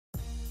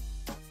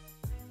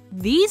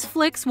These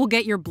flicks will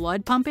get your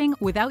blood pumping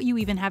without you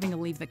even having to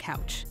leave the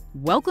couch.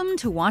 Welcome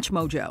to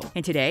WatchMojo,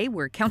 and today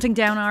we're counting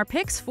down our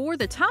picks for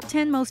the top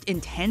 10 most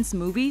intense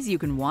movies you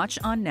can watch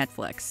on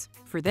Netflix.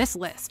 For this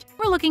list,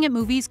 we're looking at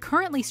movies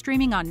currently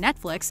streaming on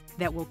Netflix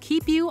that will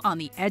keep you on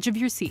the edge of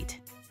your seat.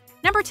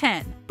 Number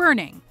 10.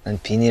 Burning. 난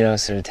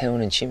비닐하우스를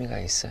태우는 취미가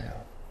있어요.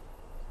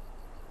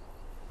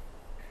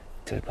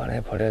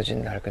 들판에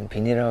버려진 낡은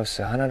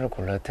비닐하우스 하나를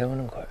골라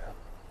태우는 거예요.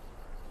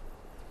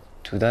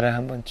 2달에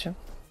한 번쯤?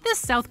 This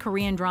South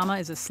Korean drama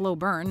is a slow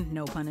burn,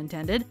 no pun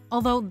intended,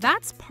 although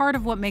that's part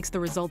of what makes the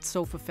results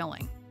so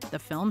fulfilling. The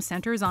film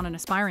centers on an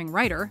aspiring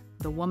writer,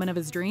 the woman of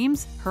his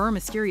dreams, her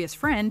mysterious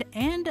friend,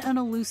 and an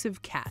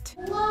elusive cat.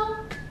 Hello?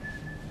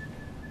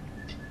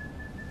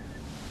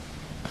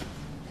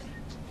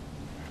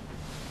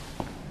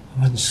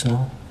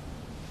 왔어?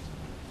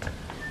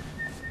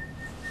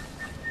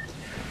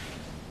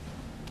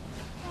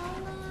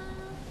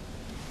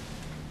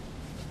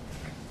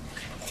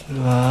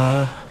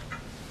 와.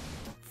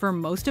 For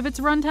most of its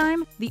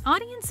runtime, the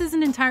audience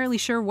isn't entirely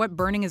sure what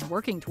Burning is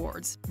working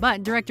towards,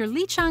 but director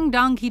Lee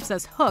Chang-dong keeps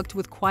us hooked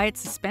with quiet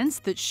suspense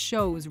that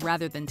shows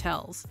rather than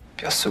tells.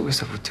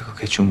 뼛속에서부터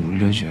그게 좀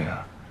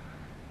울려줘야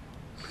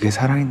그게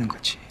살아있는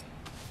거지.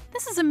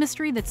 This is a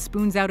mystery that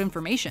spoons out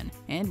information,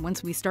 and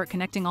once we start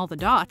connecting all the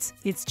dots,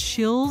 it's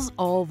chills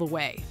all the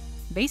way.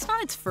 Based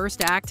on its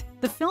first act,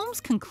 the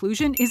film's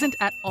conclusion isn't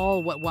at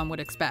all what one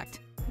would expect.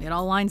 It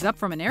all lines up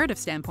from a narrative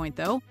standpoint,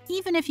 though,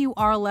 even if you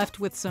are left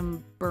with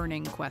some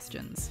burning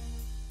questions.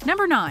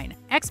 Number 9.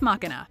 Ex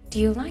Machina. Do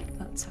you like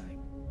Mozart?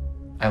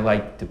 I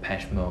like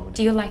Depeche Mode.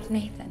 Do you like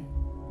Nathan?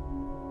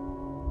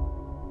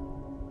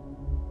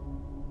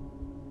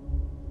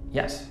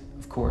 Yes,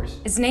 of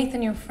course. Is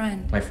Nathan your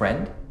friend? My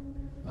friend?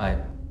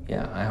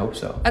 Yeah, I hope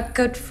so. A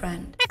good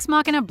friend. Ex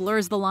Machina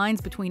blurs the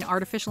lines between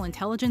artificial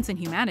intelligence and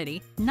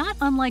humanity, not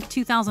unlike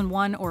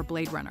 2001 or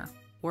Blade Runner.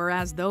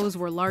 Whereas those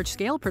were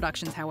large-scale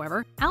productions,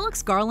 however,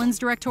 Alex Garland's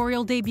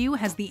directorial debut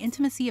has the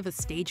intimacy of a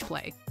stage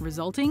play,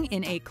 resulting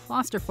in a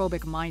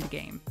claustrophobic mind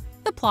game.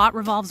 The plot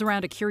revolves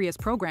around a curious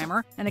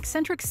programmer, an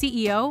eccentric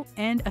CEO,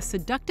 and a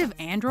seductive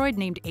android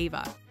named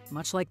Ava.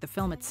 Much like the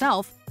film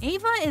itself,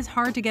 Ava is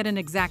hard to get an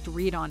exact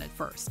read on at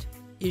first.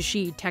 Is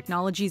she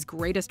technology's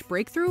greatest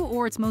breakthrough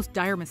or its most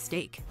dire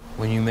mistake?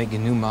 When you make a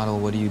new model,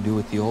 what do you do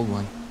with the old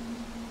one?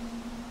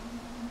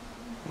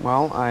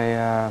 Well,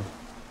 I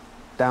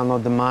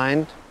download the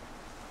mind,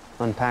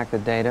 unpack the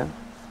data,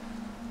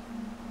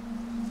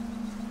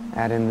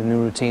 add in the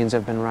new routines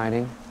I've been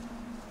writing.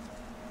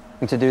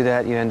 And to do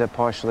that, you end up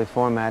partially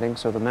formatting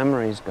so the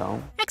memories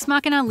go. Ex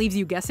Machina leaves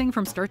you guessing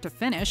from start to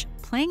finish,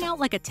 playing out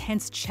like a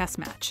tense chess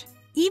match.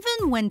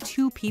 Even when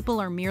two people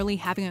are merely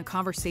having a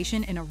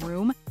conversation in a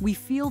room, we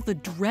feel the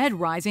dread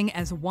rising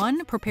as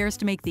one prepares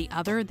to make the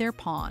other their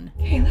pawn.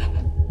 Caleb,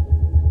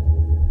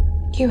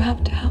 you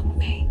have to help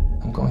me.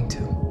 I'm going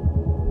to.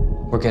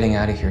 We're getting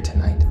out of here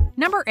tonight.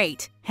 Number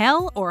 8.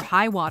 Hell or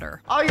High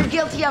Water. All you're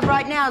guilty of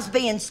right now is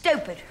being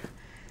stupid.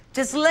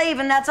 Just leave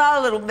and that's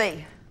all it'll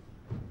be.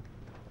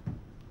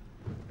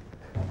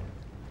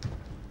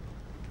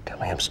 Tell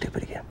me I'm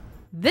stupid again.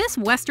 This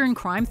Western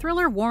crime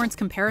thriller warrants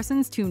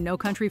comparisons to No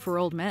Country for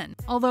Old Men,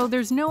 although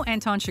there's no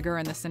Anton Chigurh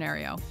in this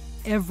scenario.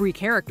 Every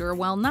character,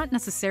 while not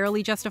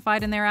necessarily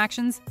justified in their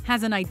actions,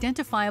 has an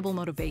identifiable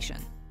motivation.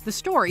 The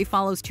story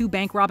follows two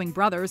bank-robbing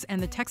brothers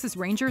and the Texas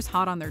Rangers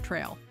hot on their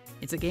trail.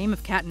 It's a game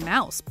of cat and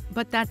mouse,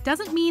 but that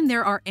doesn't mean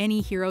there are any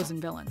heroes and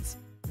villains.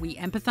 We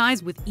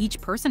empathize with each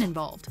person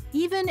involved,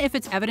 even if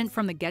it's evident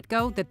from the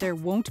get-go that there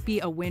won't be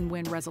a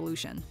win-win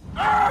resolution.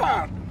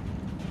 Ah!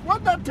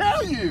 What'd I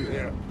tell you?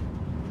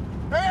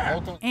 Yeah.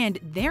 And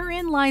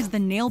therein lies the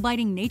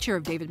nail-biting nature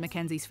of David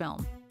Mackenzie's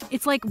film.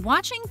 It's like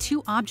watching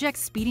two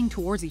objects speeding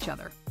towards each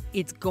other.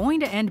 It's going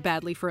to end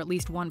badly for at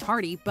least one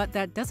party, but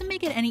that doesn't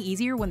make it any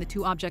easier when the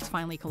two objects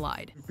finally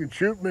collide. You could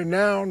shoot me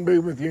now and be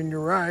within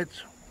your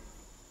rights.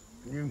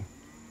 You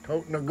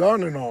toting a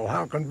gun and all,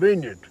 how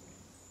convenient.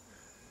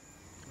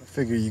 I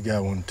figure you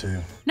got one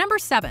too. Number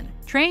 7.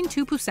 Train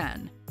to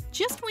Busan.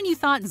 Just when you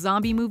thought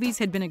zombie movies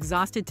had been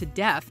exhausted to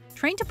death,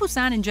 Train to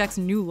Busan injects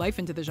new life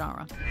into the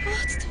genre.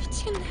 진짜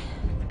미치겠네.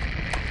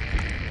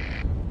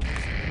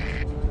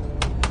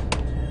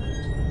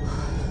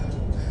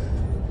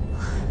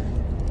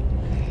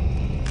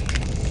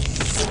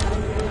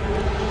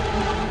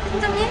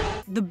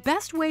 The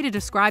best way to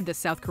describe this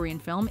South Korean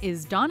film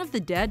is Dawn of the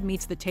Dead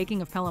meets The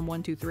Taking of Pelham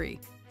 123.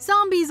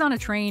 Zombies on a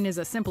train is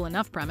a simple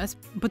enough premise,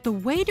 but the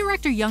way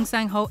director Young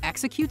Sang-ho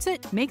executes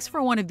it makes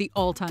for one of the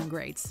all-time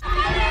greats.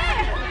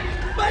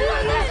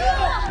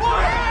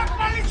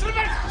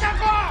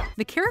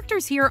 The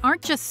characters here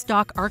aren't just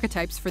stock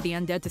archetypes for the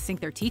undead to sink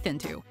their teeth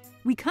into.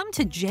 We come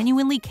to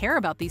genuinely care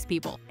about these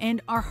people,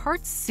 and our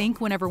hearts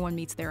sink whenever one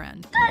meets their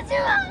end.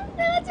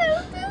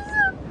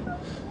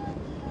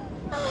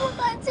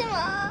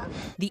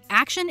 The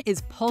action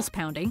is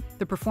pulse-pounding,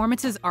 the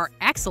performances are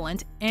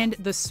excellent, and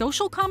the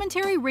social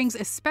commentary rings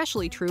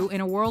especially true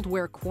in a world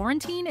where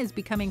quarantine is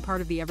becoming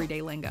part of the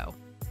everyday lingo.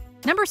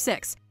 Number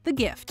 6. The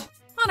Gift.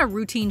 On a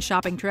routine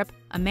shopping trip,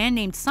 a man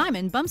named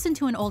Simon bumps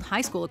into an old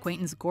high school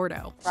acquaintance,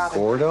 Gordo.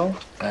 Gordo?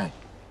 Hey.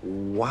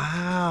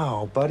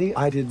 Wow, buddy,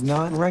 I did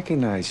not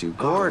recognize you.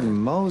 Gordon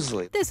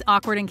Mosley. This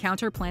awkward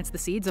encounter plants the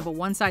seeds of a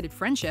one-sided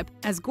friendship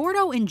as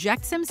Gordo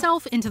injects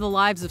himself into the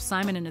lives of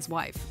Simon and his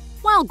wife.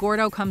 While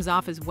Gordo comes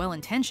off as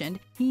well-intentioned,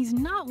 he's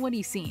not what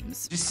he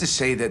seems. Just to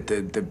say that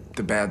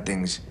the bad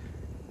things,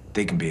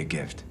 they can be a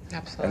gift.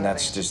 Absolutely. And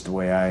that's just the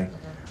way I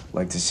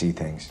like to see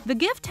things. The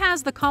Gift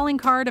has the calling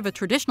card of a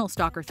traditional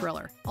stalker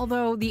thriller,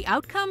 although the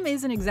outcome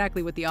isn't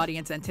exactly what the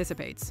audience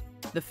anticipates.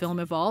 The film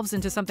evolves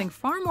into something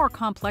far more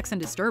complex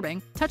and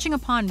disturbing, touching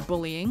upon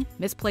bullying,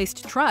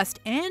 misplaced trust,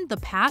 and the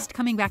past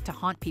coming back to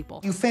haunt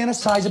people. You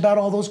fantasize about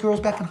all those girls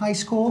back in high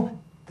school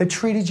that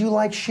treated you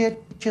like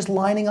shit, just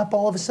lining up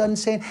all of a sudden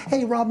saying,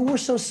 "Hey, Robin, we're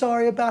so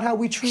sorry about how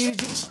we treated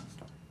you."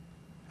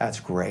 That's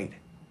great.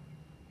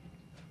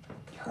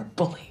 You're a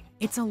bully.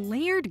 It's a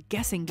layered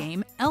guessing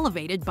game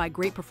elevated by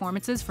great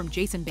performances from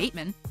Jason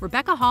Bateman,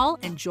 Rebecca Hall,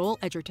 and Joel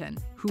Edgerton,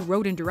 who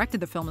wrote and directed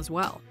the film as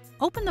well.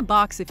 Open the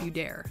box if you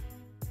dare.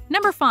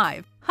 Number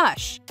 5.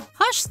 Hush.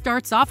 Hush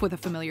starts off with a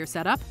familiar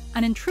setup.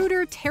 An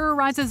intruder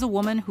terrorizes a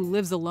woman who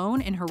lives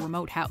alone in her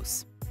remote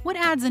house. What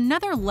adds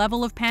another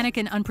level of panic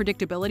and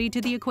unpredictability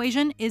to the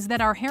equation is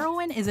that our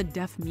heroine is a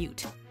deaf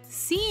mute.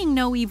 Seeing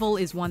no evil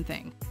is one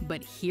thing,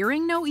 but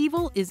hearing no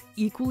evil is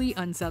equally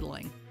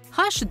unsettling.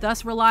 Hush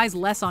thus relies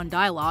less on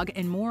dialogue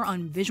and more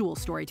on visual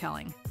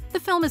storytelling. The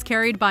film is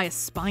carried by a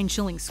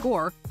spine-chilling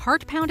score,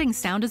 heart-pounding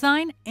sound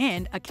design,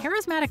 and a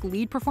charismatic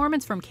lead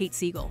performance from Kate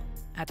Siegel.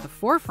 At the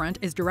forefront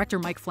is director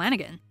Mike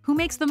Flanagan, who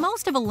makes the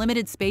most of a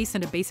limited space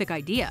and a basic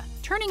idea,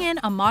 turning in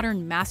a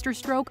modern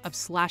masterstroke of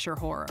slasher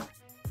horror.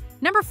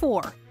 Number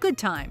 4. Good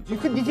Time. You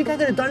guys could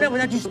have done that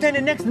without you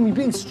standing next to me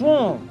being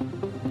strong.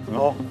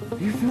 No.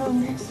 You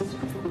feeling this?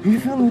 Are you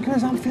feeling the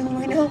girls I'm feeling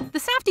right now? The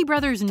Safdie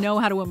brothers know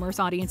how to immerse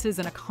audiences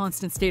in a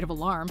constant state of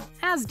alarm,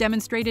 as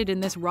demonstrated in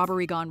this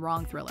robbery gone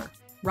wrong thriller.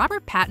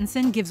 Robert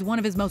Pattinson gives one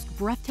of his most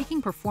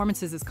breathtaking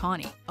performances as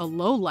Connie, a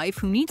lowlife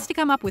who needs to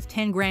come up with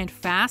 10 grand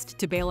fast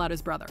to bail out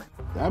his brother.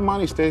 That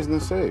money stays in the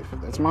safe.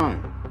 That's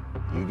mine.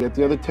 You get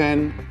the other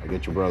 10, I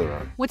get your brother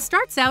out. What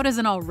starts out as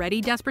an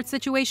already desperate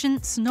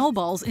situation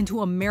snowballs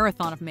into a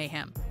marathon of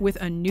mayhem, with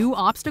a new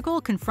obstacle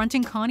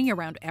confronting Connie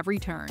around every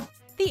turn.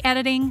 The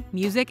editing,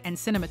 music, and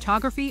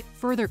cinematography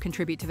further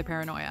contribute to the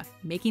paranoia,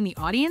 making the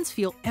audience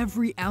feel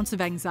every ounce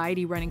of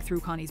anxiety running through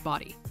Connie's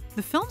body.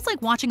 The film's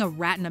like watching a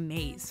rat in a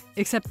maze,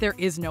 except there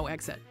is no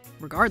exit.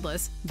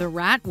 Regardless, the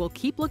rat will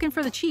keep looking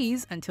for the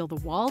cheese until the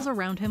walls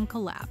around him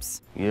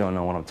collapse. You don't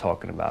know what I'm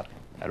talking about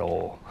at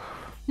all.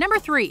 Number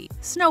 3.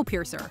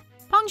 Snowpiercer.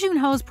 Bong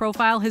Joon-ho's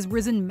profile has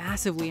risen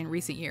massively in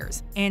recent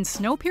years, and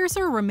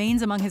Snowpiercer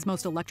remains among his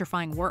most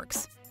electrifying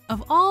works.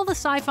 Of all the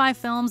sci-fi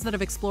films that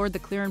have explored the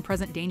clear and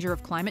present danger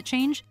of climate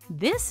change,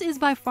 this is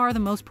by far the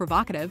most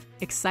provocative,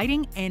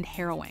 exciting, and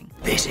harrowing.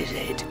 This is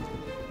it.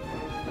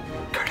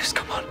 Curtis,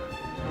 come on.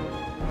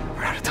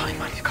 We're out of time,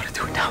 man. You gotta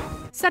do it now.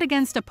 Set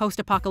against a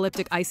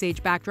post-apocalyptic Ice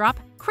Age backdrop,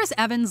 Chris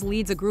Evans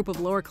leads a group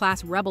of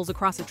lower-class rebels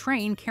across a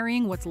train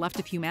carrying what's left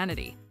of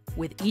humanity.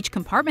 With each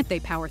compartment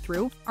they power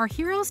through, our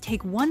heroes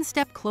take one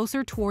step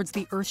closer towards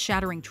the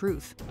earth-shattering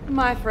truth.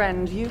 My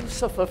friend, you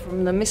suffer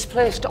from the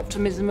misplaced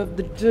optimism of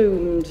the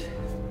doomed.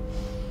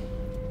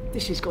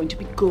 This is going to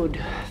be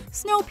good.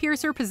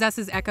 Snowpiercer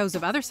possesses echoes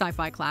of other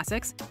sci-fi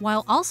classics,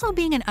 while also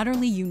being an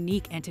utterly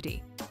unique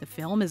entity. The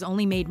film is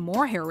only made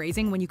more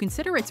hair-raising when you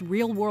consider its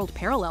real-world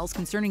parallels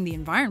concerning the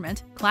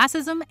environment,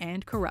 classism,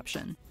 and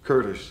corruption.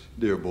 Curtis,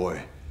 dear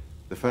boy,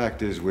 the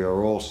fact is we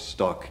are all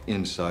stuck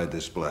inside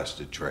this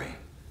blasted train.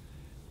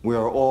 We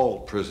are all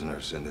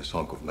prisoners in this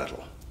hunk of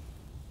metal.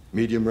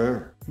 Medium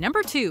rare.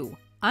 Number 2.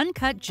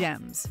 Uncut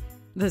Gems.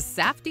 The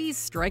Safdies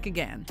strike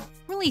again.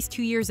 Released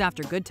 2 years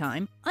after Good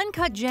Time,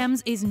 Uncut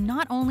Gems is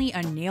not only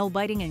a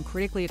nail-biting and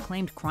critically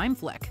acclaimed crime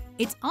flick,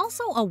 it's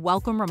also a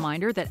welcome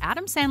reminder that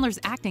Adam Sandler's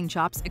acting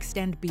chops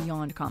extend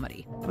beyond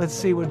comedy. Let's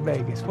see what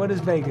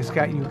has Vegas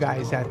got you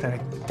guys at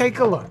tonight? Take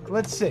a look.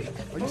 Let's see.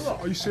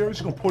 Are you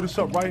serious? You're gonna put this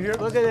up right here?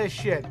 Look at this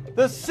shit.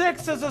 The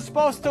Sixers are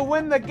supposed to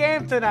win the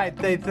game tonight,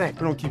 they think.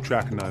 We don't keep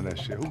track of none of that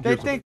shit. They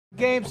think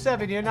Game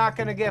 7, you're not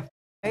gonna get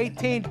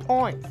 18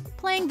 points.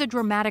 Playing the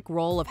dramatic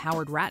role of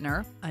Howard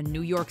Ratner, a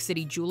New York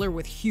City jeweler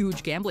with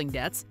huge gambling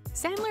debts,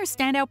 Sandler's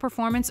standout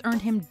performance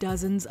earned him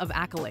dozens of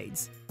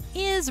accolades.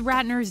 Is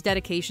Ratner's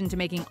dedication to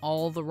making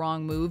all the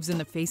wrong moves in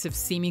the face of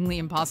seemingly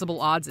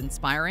impossible odds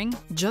inspiring?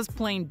 Just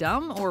plain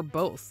dumb, or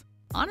both?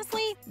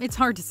 Honestly, it's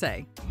hard to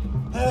say.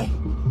 Hey,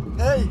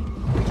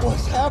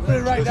 what's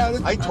happening right now?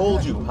 I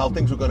told you how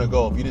things were gonna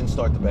go if you didn't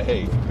start to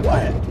behave.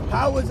 What?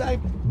 How was I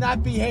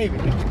not behaving?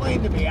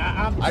 Explain to me.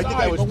 I'm sorry. I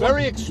think I was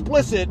very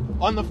explicit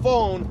on the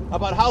phone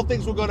about how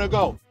things were gonna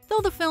go.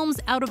 Though the film's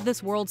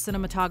out-of-this-world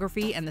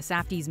cinematography and the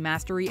Safdies'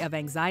 mastery of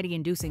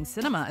anxiety-inducing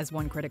cinema, as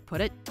one critic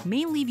put it,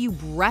 may leave you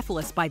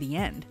breathless by the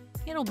end,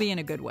 it'll be in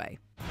a good way.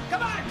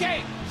 Come on,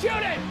 Kate! Shoot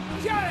it!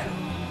 Shoot it!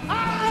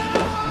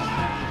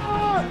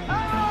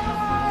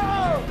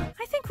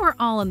 I think we're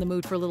all in the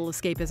mood for a little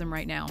escapism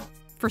right now.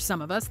 For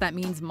some of us, that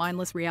means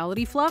mindless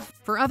reality fluff.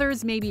 For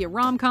others, maybe a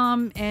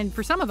rom-com. And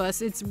for some of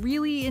us, it's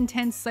really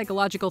intense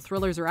psychological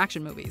thrillers or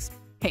action movies.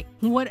 Hey,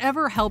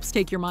 whatever helps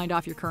take your mind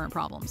off your current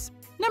problems.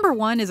 Number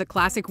 1 is a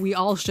classic we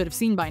all should have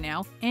seen by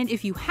now, and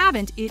if you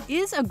haven't, it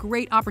is a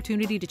great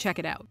opportunity to check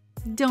it out.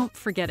 Don't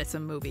forget it's a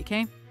movie,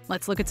 okay?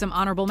 Let's look at some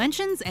honorable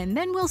mentions, and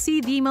then we'll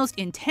see the most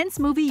intense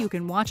movie you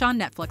can watch on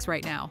Netflix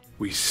right now.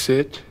 We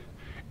sit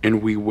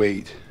and we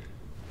wait.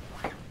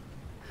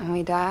 And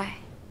we die.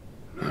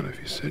 Not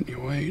if you sit and you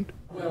wait.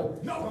 Will,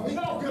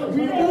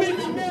 we're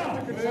leaving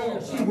now!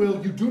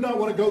 Will, you do not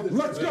want to go this way.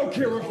 Let's go,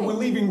 Kira. We're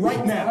leaving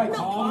right now.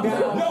 Calm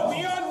down. No,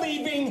 we are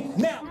leaving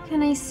now.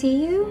 Can I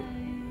see you?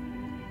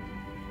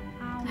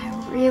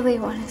 I really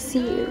want to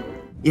see you.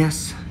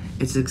 Yes,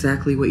 it's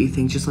exactly what you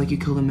think. Just like you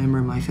killed a member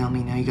of my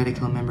family, now you gotta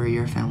kill a member of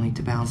your family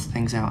to balance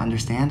things out,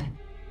 understand?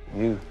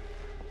 You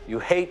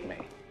hate me.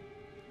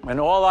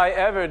 And all I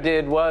ever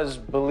did was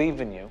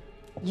believe in you.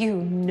 You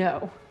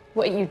know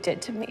what you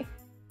did to me.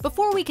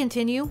 Before we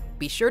continue,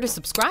 be sure to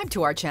subscribe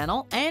to our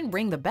channel and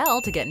ring the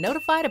bell to get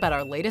notified about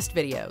our latest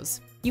videos.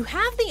 You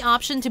have the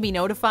option to be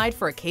notified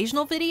for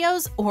occasional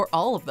videos or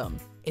all of them.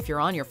 If you're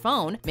on your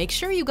phone, make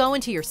sure you go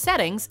into your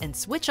settings and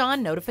switch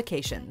on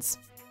notifications.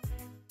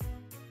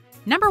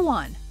 Number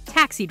 1.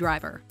 Taxi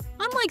Driver.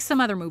 Unlike some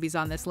other movies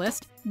on this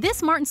list,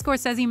 this Martin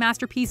Scorsese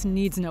masterpiece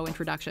needs no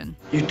introduction.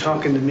 You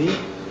talking to me?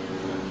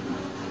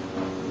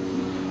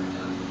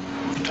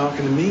 You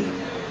talking to me?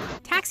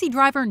 Taxi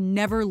Driver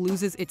never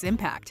loses its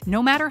impact,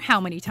 no matter how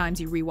many times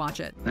you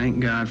rewatch it. Thank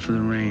God for the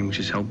rain, which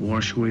has helped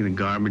wash away the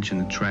garbage and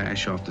the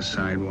trash off the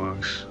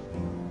sidewalks.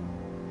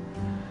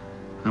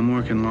 I'm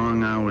working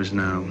long hours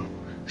now,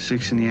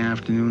 6 in the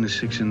afternoon to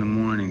 6 in the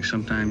morning,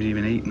 sometimes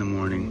even 8 in the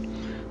morning,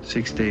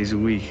 6 days a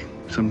week,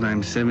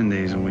 sometimes 7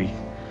 days a week.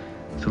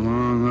 It's a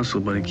long hustle,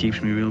 but it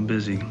keeps me real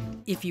busy.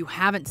 If you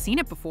haven't seen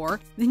it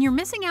before, then you're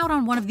missing out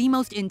on one of the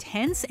most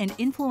intense and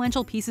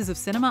influential pieces of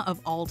cinema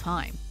of all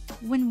time.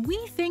 When we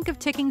think of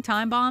ticking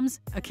time bombs,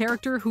 a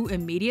character who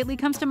immediately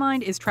comes to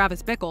mind is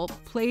Travis Bickle,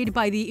 played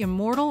by the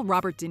immortal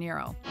Robert De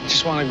Niro. I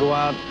just want to go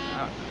out.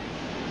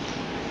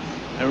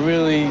 I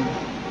really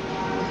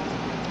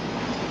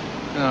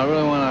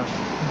want to.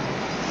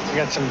 I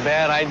got some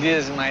bad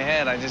ideas in my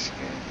head.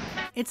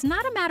 It's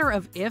not a matter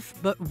of if,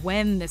 but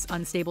when this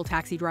unstable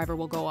taxi driver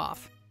will go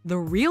off. The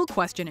real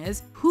question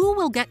is, who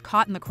will get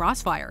caught in the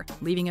crossfire,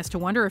 leaving us to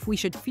wonder if we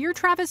should fear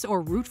Travis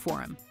or root for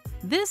him.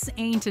 This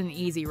ain't an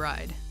easy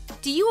ride.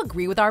 Do you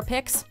agree with our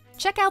picks?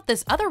 Check out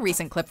this other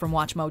recent clip from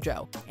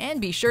WatchMojo,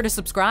 and be sure to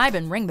subscribe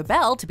and ring the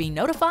bell to be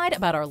notified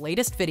about our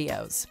latest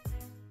videos.